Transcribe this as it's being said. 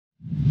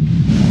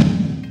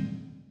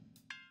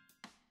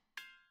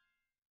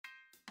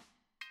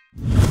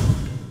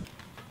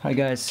Hi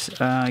guys,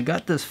 I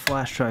got this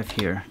flash drive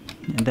here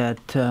that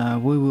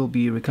we will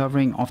be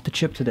recovering off the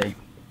chip today.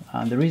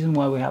 The reason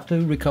why we have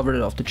to recover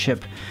it off the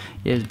chip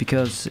is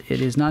because it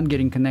is not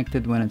getting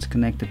connected when it's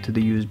connected to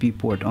the USB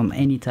port on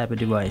any type of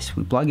device.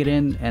 We plug it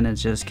in and it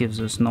just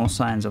gives us no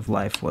signs of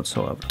life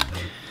whatsoever.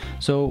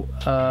 So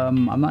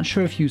I'm not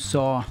sure if you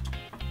saw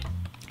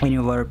any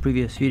of our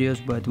previous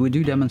videos, but we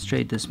do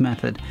demonstrate this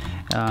method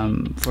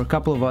for a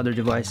couple of other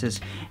devices,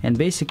 and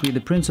basically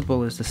the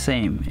principle is the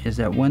same, is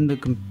that when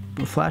the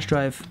flash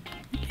drive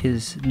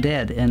is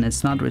dead and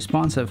it's not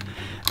responsive,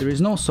 there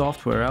is no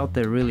software out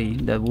there really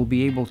that will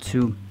be able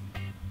to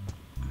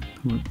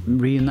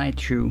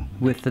reunite you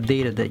with the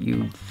data that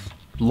you've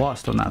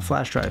lost on that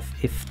flash drive.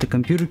 If the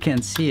computer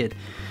can't see it,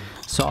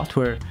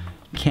 software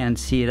can't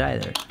see it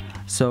either.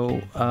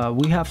 So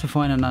we have to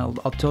find an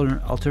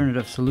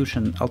alternative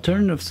solution.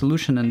 Alternative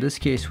solution in this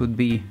case would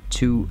be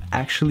to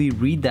actually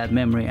read that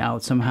memory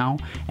out somehow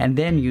and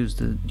then use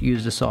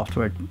the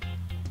software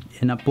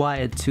and apply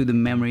it to the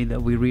memory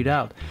that we read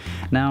out.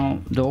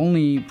 Now the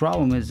only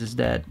problem is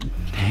that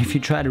if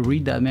you try to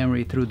read that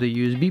memory through the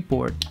USB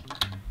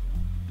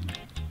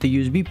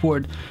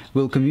port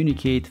will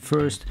communicate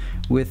first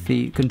with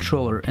the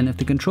controller, and if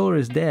the controller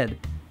is dead,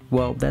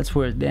 well, that's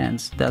where it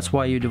ends. That's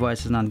why your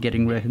device is not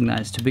getting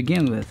recognized to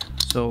begin with.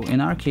 So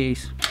in our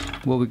case,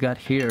 what we got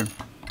here is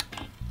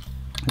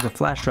a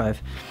flash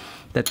drive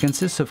that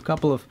consists of a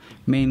couple of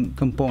main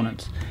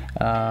components.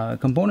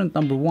 Component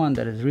number one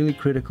that is really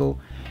critical,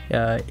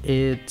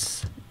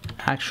 it's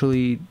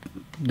actually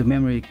the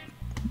memory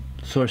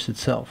source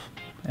itself.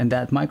 And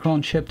that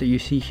Micron chip that you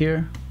see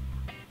here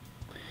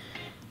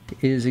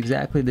is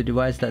exactly the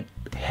device that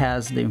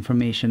has the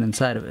information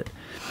inside of it.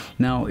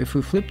 Now if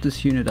we flip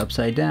this unit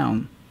upside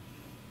down,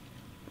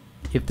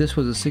 if this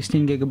was a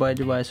 16 gigabyte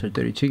device or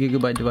 32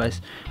 gigabyte device,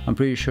 I'm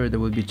pretty sure there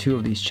would be two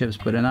of these chips,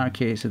 but in our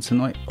case it's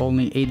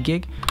only 8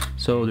 gig,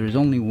 so there's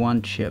only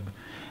one chip.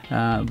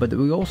 But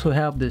we also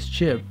have this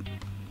chip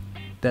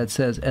that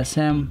says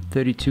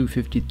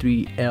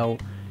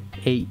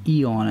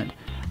SM3253LAE on it.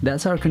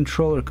 That's our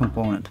controller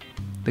component.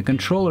 The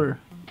controller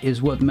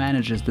is what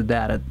manages the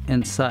data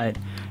inside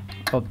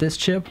of this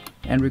chip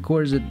and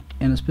records it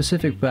in a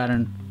specific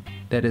pattern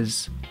that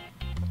is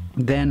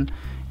then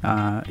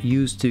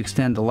used to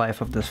extend the life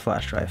of this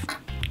flash drive.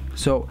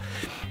 So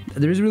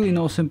there's really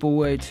no simple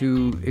way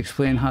to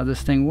explain how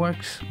this thing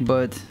works,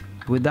 but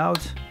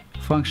without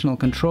functional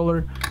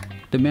controller,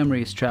 the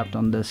memory is trapped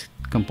on this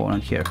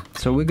component here.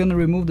 So we're gonna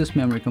remove this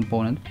memory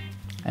component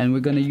and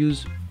we're gonna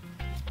use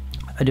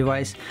a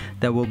device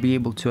that will be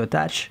able to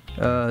attach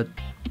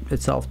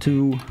itself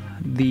to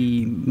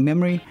the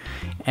memory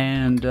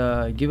and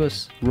give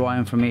us raw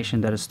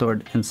information that is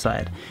stored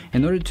inside.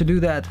 In order to do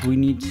that, we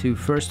need to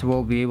first of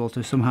all be able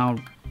to somehow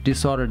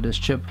desolder this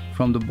chip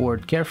from the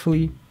board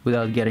carefully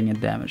without getting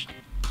it damaged.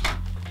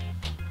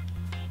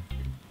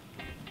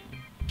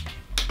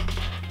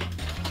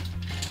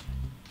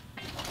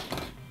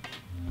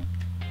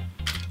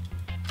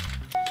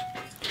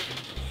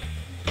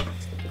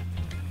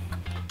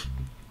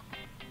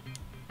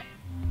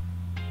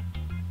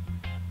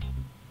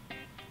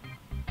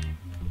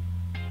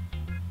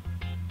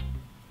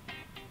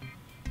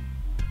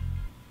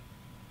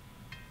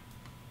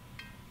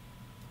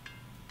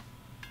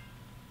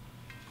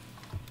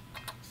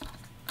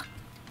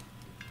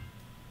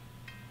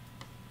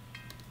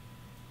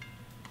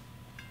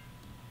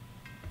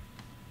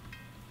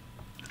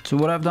 So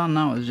what I've done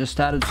now is just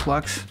added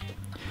flux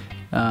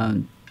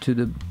to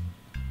the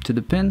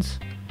pins.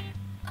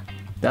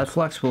 That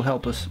flux will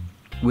help us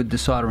with the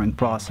soldering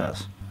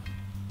process.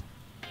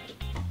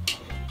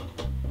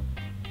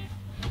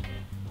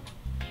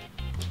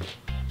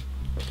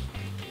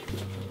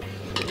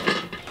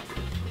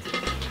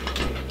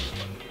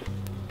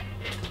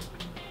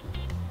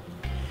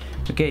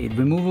 Okay,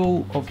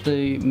 removal of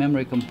the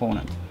memory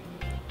component.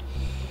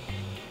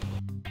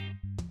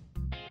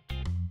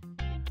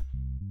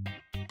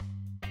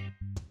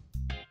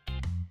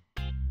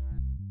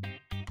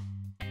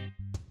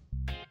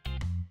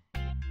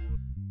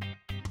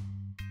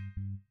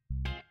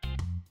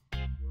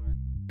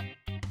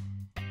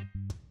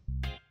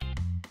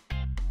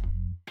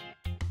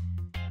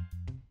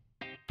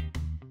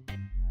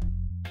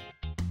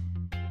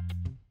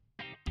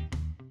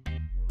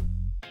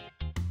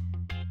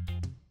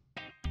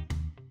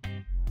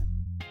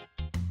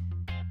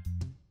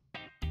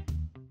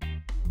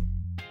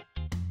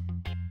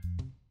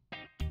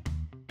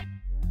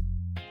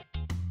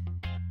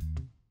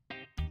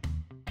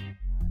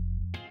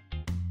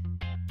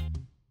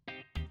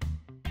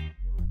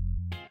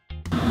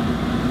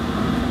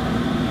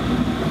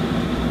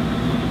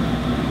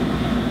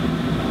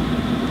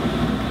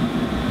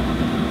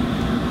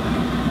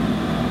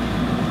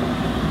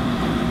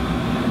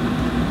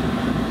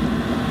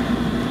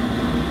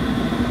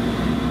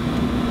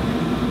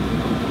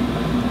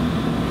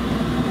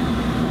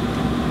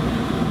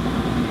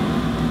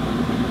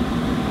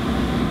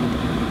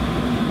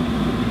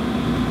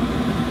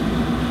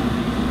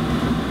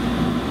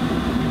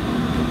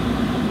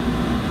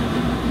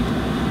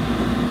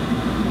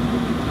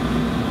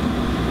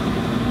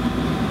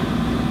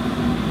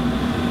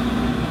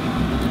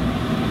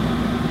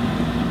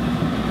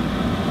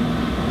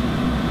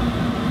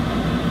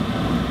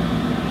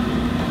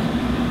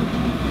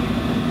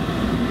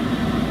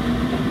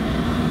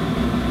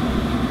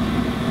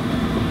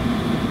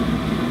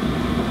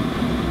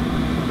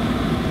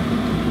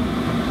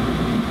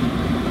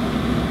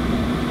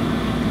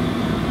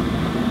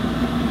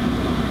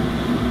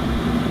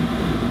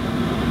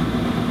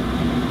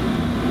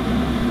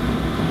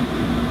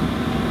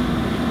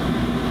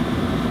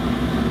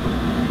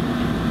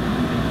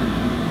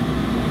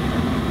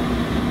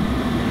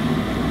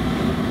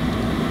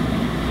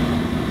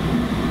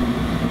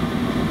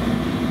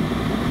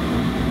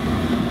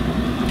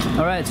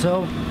 Alright,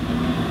 so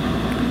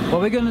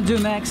what we're gonna do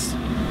next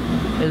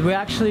is we're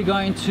actually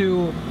going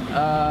to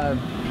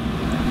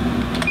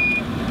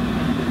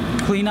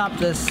clean up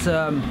this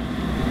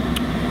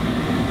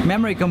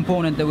memory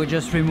component that we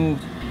just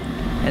removed,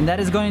 and that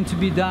is going to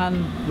be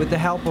done with the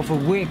help of a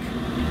wick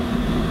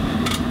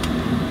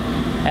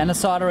and a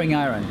soldering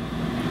iron.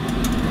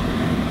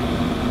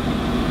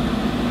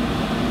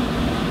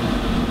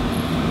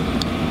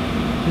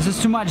 This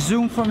is too much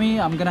zoom for me.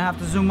 I'm gonna have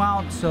to zoom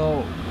out,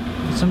 so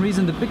for some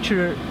reason the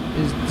picture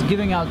is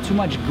giving out too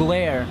much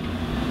glare.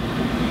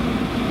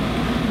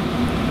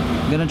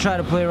 I'm gonna try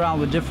to play around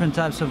with different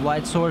types of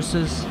light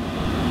sources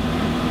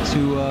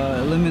to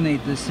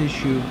eliminate this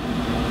issue.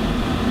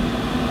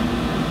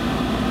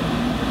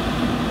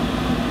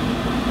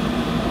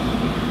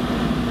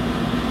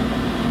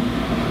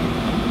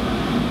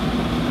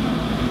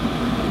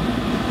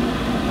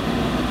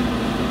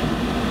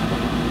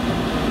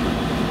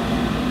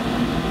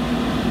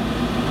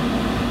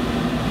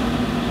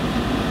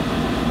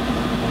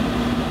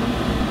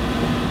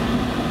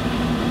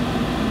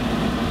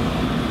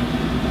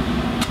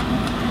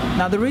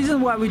 Now the reason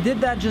why we did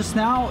that just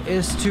now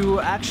is to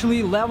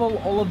actually level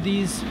all of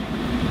these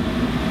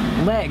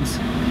legs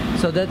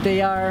so that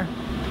they are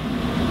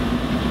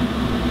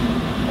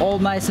all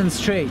nice and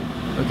straight,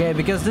 okay?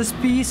 Because this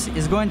piece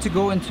is going to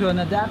go into an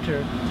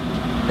adapter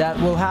that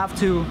will have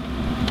to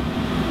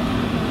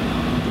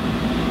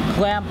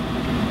clamp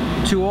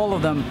to all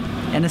of them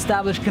and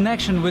establish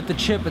connection with the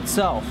chip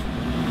itself.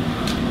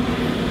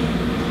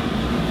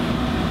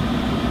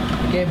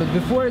 Okay, but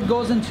before it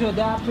goes into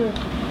adapter,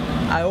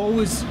 I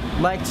always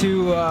like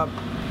to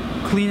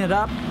clean it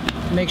up,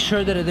 make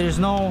sure that there's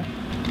no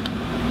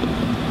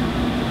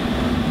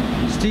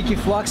sticky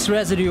flux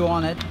residue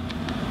on it,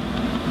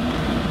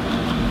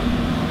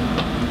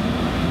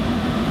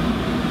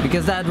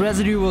 because that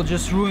residue will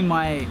just ruin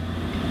my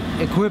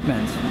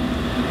equipment.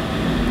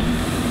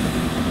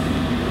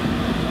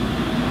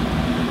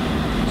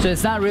 So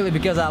it's not really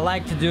because I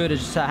like to do it,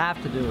 it's just I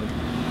have to do it.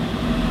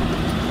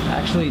 I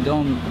actually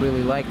don't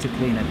really like to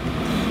clean it.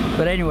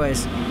 But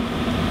anyways,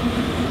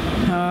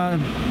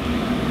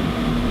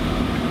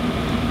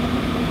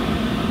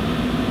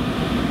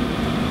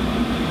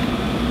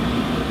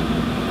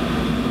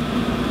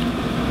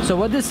 so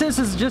what this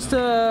is just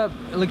a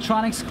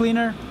electronics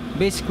cleaner.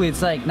 Basically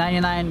it's like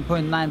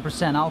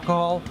 99.9%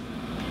 alcohol,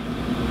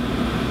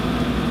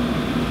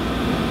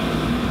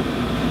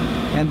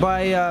 and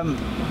by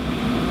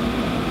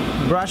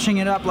brushing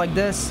it up like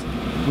this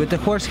with the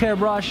horsehair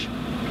brush,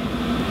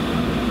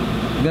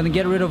 I'm gonna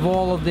get rid of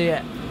all of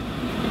the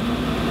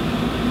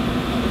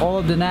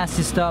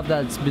nasty stuff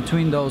that's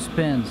between those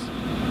pins.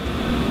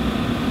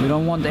 We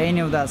don't want any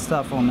of that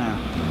stuff on there.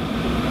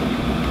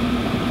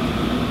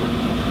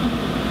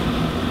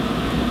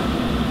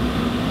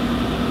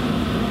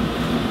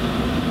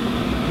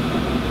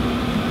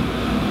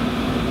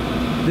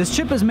 This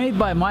chip is made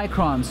by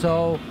Micron,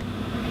 so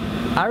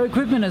our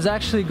equipment is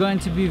actually going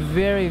to be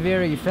very,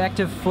 very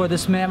effective for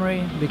this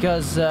memory,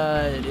 because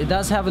it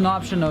does have an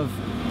option of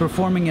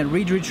performing a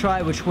read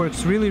retry, which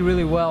works really,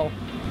 really well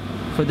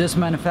for this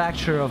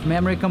manufacturer of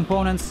memory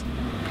components,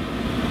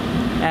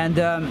 and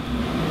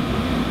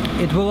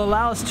it will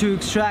allow us to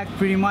extract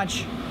pretty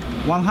much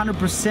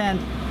 100%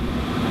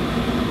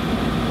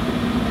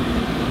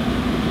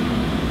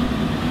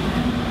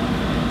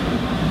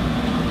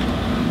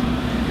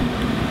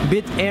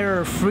 bit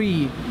error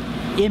free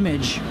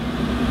image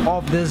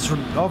of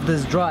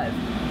this drive.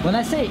 When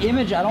I say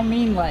image, I don't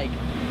mean like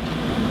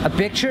a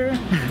picture.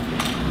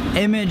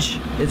 Image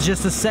is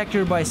just a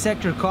sector by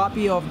sector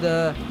copy of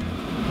the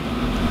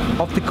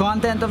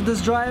content of this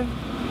drive.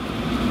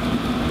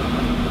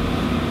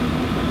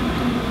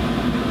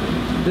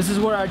 This is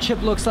what our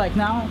chip looks like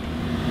now.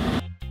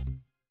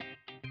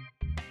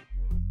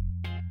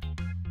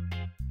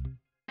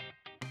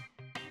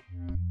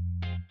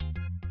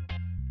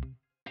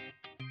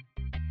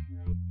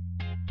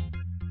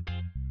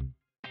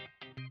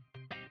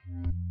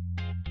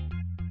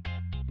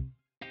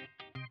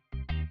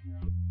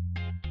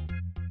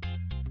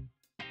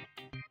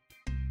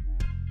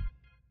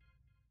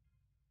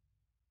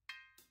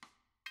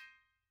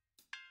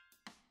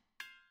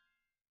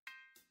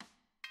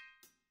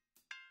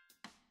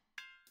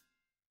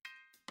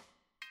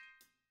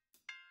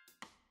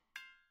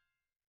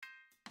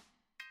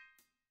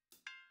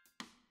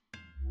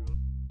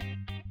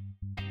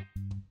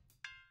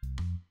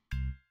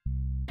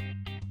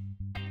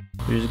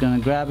 We're just gonna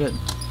grab it,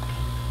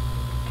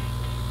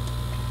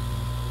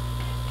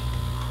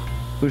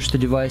 push the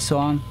device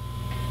on.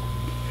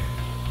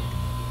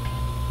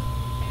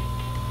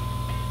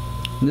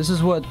 This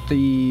is what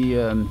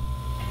the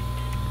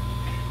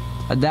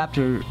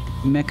adapter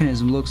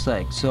mechanism looks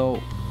like.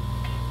 So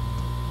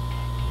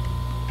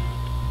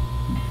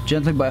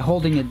gently, by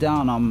holding it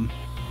down, I'm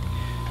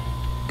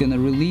gonna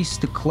release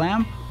the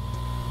clamp.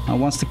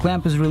 Once the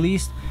clamp is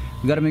released,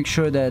 you gotta make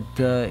sure that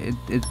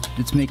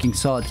it's making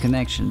solid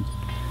connection.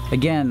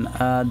 Again,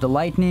 the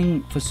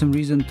lightning for some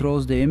reason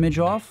throws the image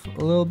off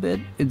a little bit.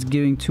 It's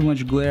giving too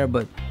much glare,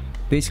 but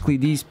Basically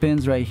these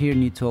pins right here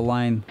need to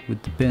align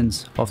with the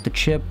pins of the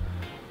chip.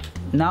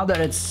 Now that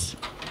it's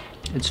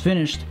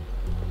finished,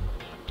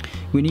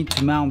 we need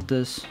to mount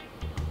this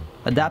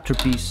adapter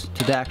piece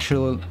to the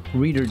actual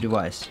reader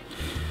device,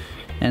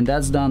 and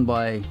that's done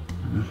by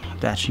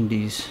attaching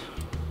these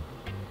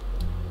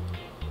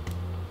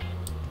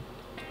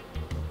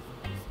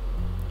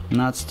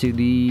nuts to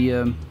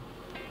the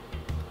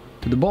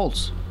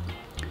bolts.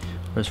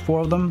 There's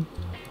 4 of them.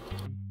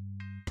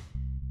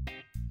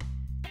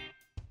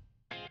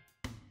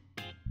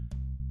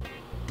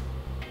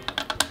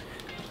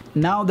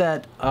 Now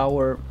that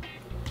our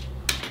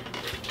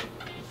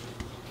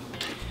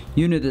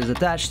unit is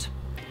attached,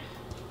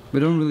 we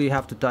don't really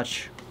have to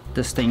touch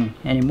this thing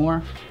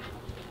anymore.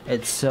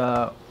 It's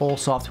all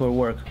software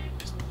work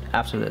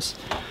after this.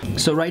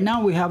 So right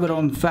now we have it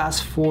on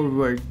fast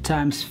forward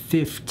times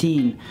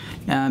 15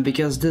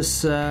 because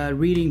this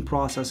reading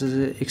process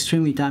is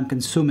extremely time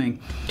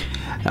consuming.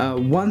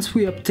 Once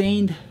we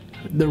obtained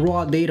the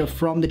raw data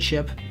from the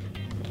chip,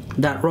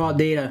 that raw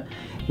data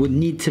would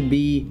need to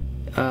be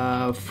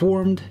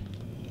formed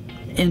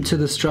into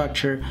the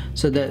structure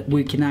so that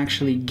we can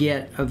actually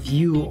get a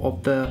view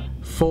of the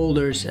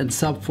folders and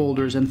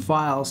subfolders and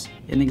files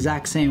in the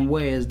exact same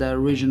way as the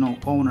original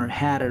owner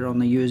had it on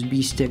the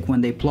USB stick when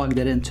they plugged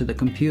it into the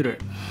computer.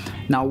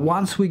 Now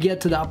once we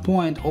get to that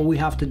point, all we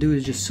have to do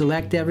is just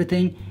select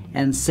everything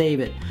and save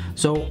it.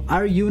 So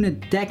our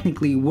unit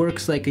technically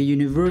works like a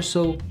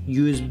universal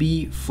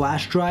USB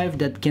flash drive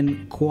that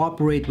can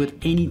cooperate with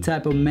any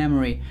type of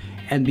memory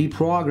and be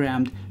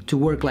programmed to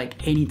work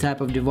like any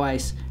type of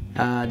device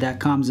that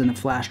comes in a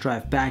flash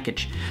drive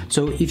package.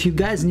 So if you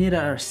guys need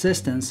our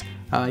assistance,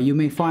 you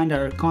may find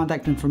our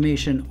contact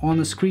information on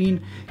the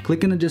screen.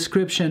 Click in the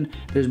description.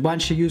 There's a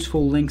bunch of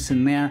useful links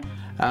in there,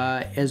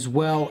 as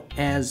well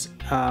as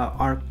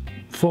our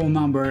phone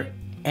number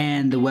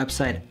and the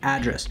website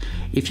address.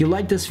 If you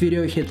like this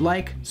video, hit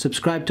like,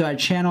 subscribe to our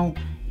channel.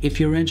 If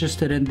you're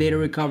interested in data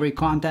recovery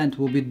content,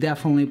 we'll be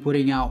definitely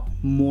putting out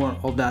more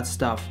of that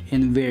stuff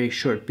in a very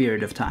short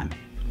period of time.